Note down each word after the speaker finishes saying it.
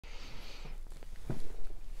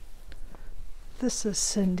This is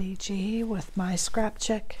Cyndy G with my scrap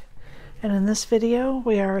check, and in this video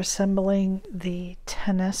we are assembling the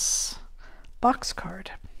tennis box card.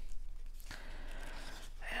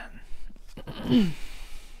 And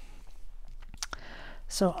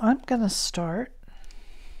so I'm going to start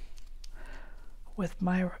with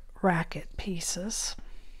my racket pieces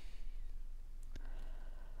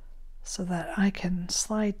so that I can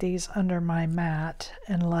slide these under my mat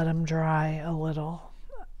and let them dry a little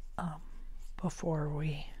before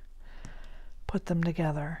we put them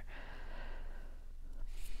together.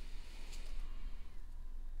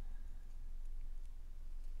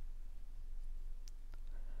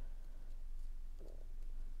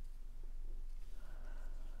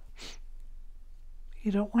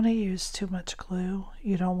 You don't want to use too much glue.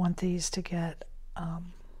 You don't want these to get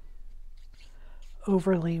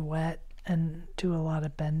overly wet and do a lot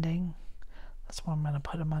of bending. That's why I'm going to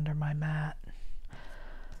put them under my mat,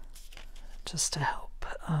 just to help.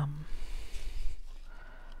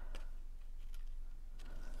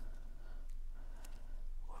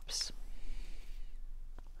 Whoops.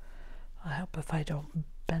 I'll help if I don't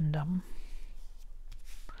bend them.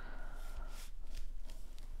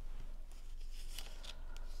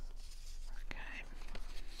 Okay.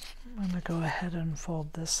 I'm going to go ahead and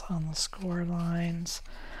fold this on the score lines.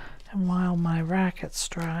 And while my rackets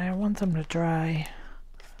dry, I want them to dry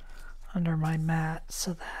under my mat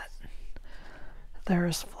so that they're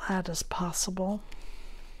as flat as possible.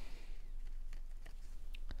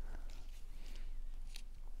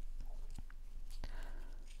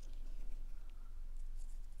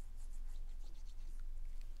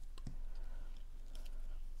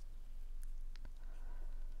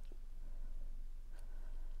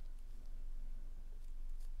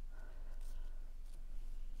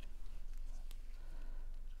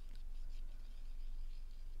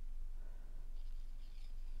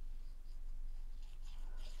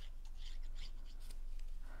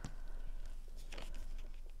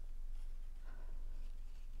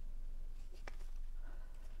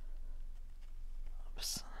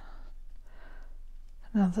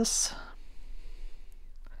 Now this,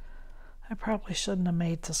 I probably shouldn't have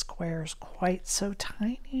made the squares quite so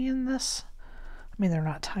tiny in this. I mean, they're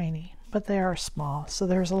not tiny, but they are small, so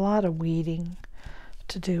there's a lot of weeding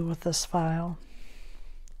to do with this file.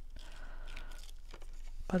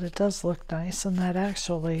 But it does look nice, and that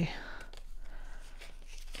actually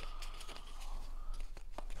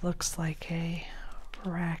looks like a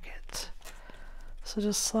racket. So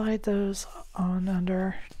just slide those on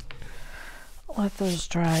under. Let those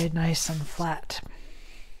dry nice and flat.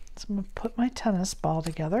 So I'm going to put my tennis ball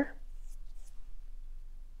together.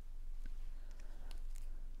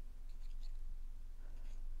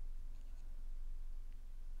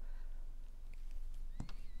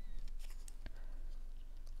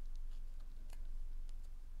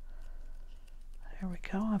 There we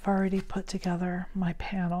go. I've already put together my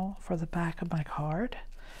panel for the back of my card,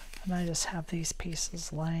 and I just have these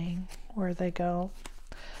pieces laying where they go.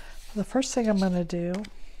 The first thing I'm going to do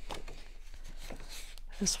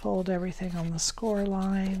is fold everything on the score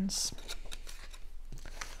lines.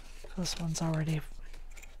 This one's already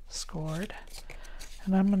scored.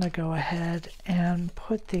 And I'm going to go ahead and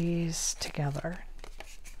put these together.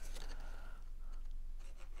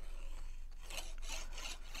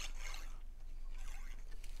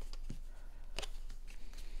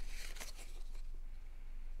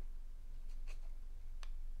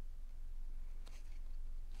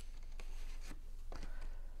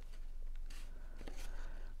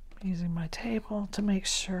 Using my table to make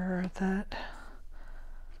sure that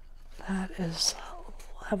that is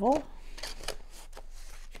level.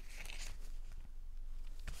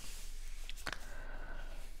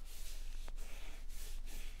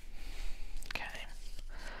 Okay.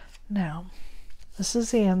 Now, this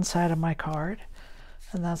is the inside of my card,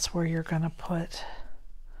 and that's where you're going to put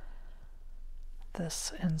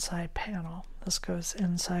this inside panel. This goes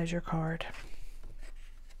inside your card.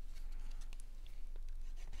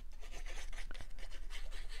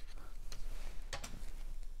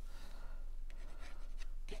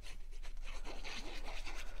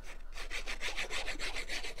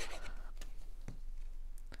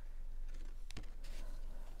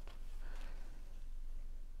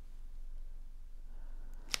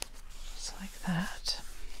 That.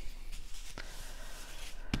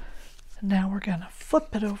 And now we're going to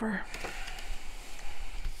flip it over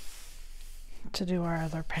to do our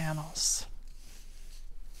other panels.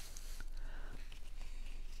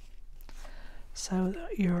 So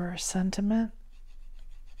your sentiment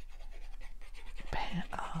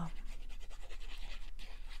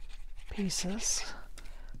pieces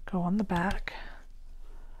go on the back.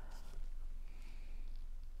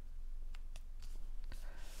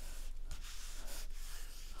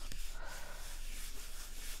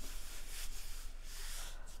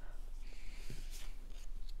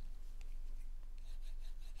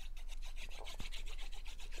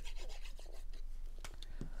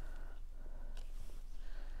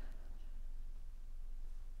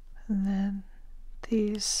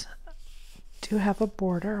 These do have a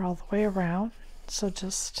border all the way around, so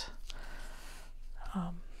just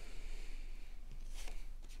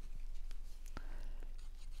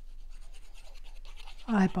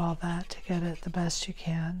eyeball that to get it the best you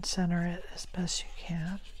can, center it as best you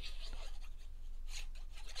can.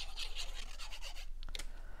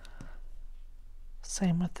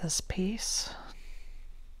 Same with this piece.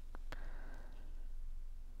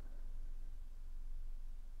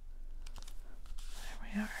 There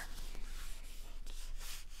we are.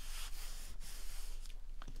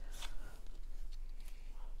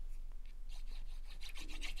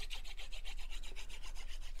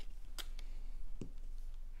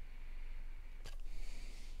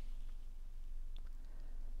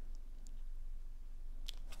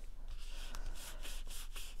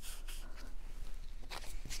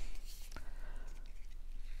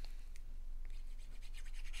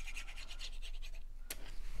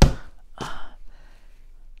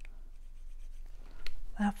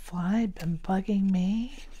 That fly had been bugging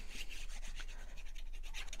me.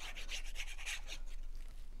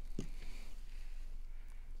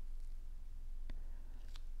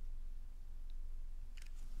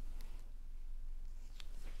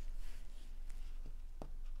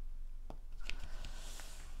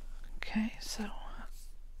 Okay, so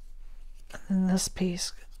and this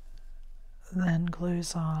piece then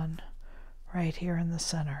glues on right here in the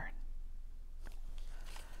center.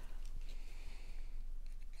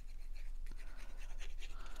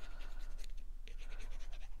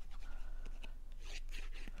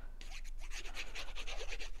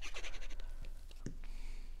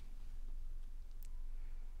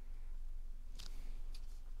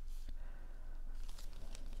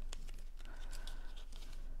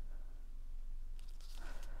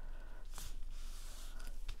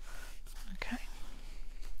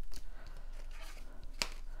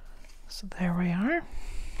 So there we are.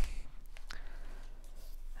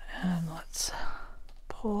 And let's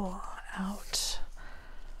pull out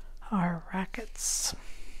our rackets.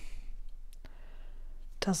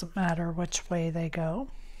 Doesn't matter which way they go.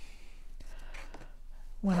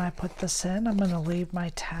 When I put this in, I'm going to leave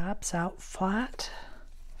my tabs out flat.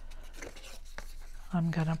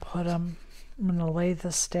 I'm going to lay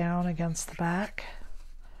this down against the back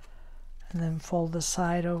and then fold the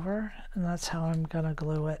side over, and that's how I'm going to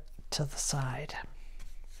glue it to the side.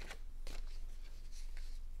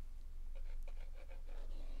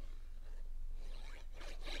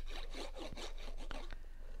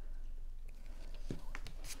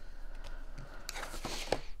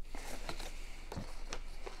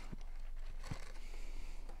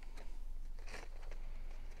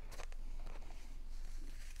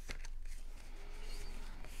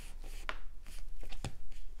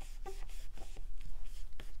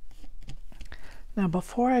 Now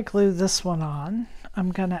before I glue this one on,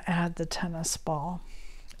 I'm going to add the tennis ball.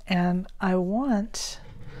 And I want,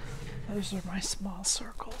 those are my small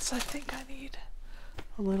circles. I think I need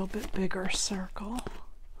a little bit bigger circle.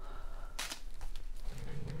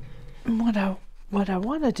 And what I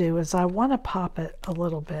want to do is I want to pop it a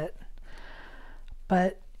little bit.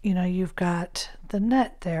 But, you know, you've got the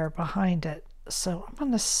net there behind it. So I'm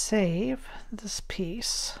going to save this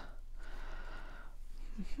piece.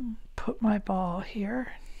 Put my ball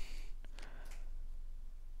here,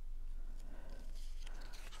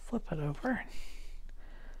 flip it over,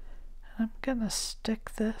 and I'm going to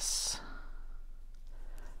stick this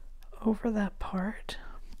over that part,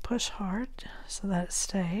 push hard so that it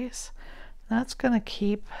stays. That's going to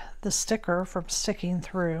keep the sticker from sticking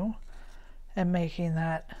through and making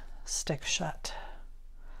that stick shut.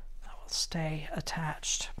 That will stay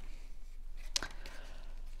attached.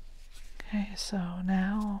 Okay, so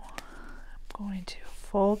now I'm going to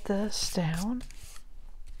fold this down.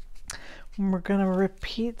 And we're going to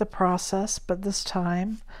repeat the process, but this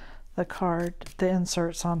time the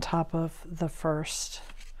insert's on top of the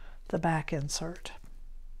back insert.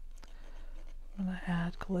 I'm going to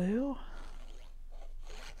add glue.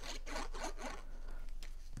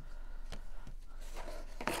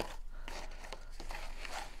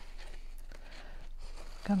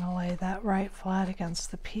 Gonna lay that right flat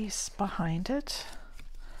against the piece behind it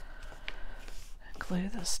and glue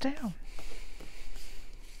this down.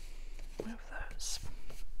 Move those.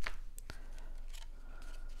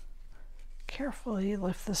 Carefully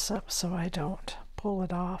lift this up so I don't pull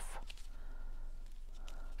it off.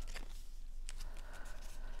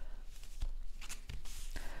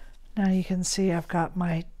 Now you can see I've got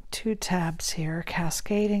my two tabs here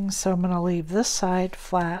cascading, so I'm going to leave this side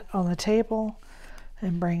flat on the table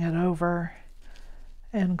and bring it over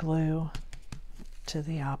and glue to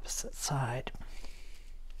the opposite side.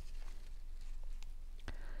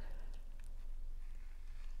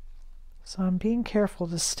 So I'm being careful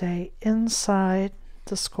to stay inside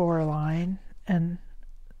the score line and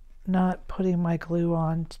not putting my glue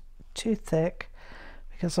on too thick,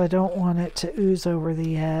 because I don't want it to ooze over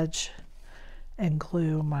the edge and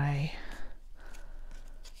glue my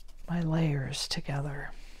layers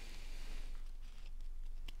together.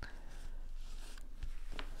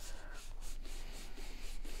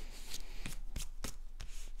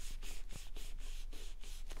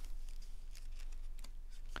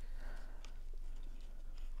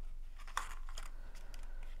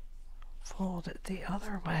 Fold it the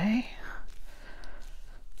other way.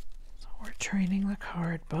 So we're training the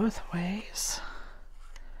card both ways.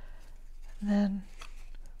 And then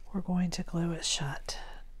we're going to glue it shut.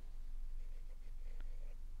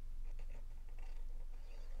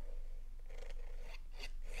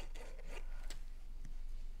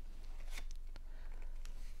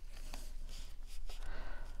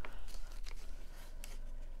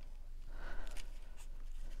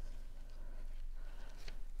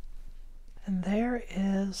 And there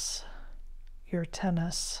is your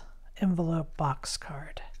tennis envelope box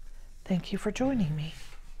card. Thank you for joining me.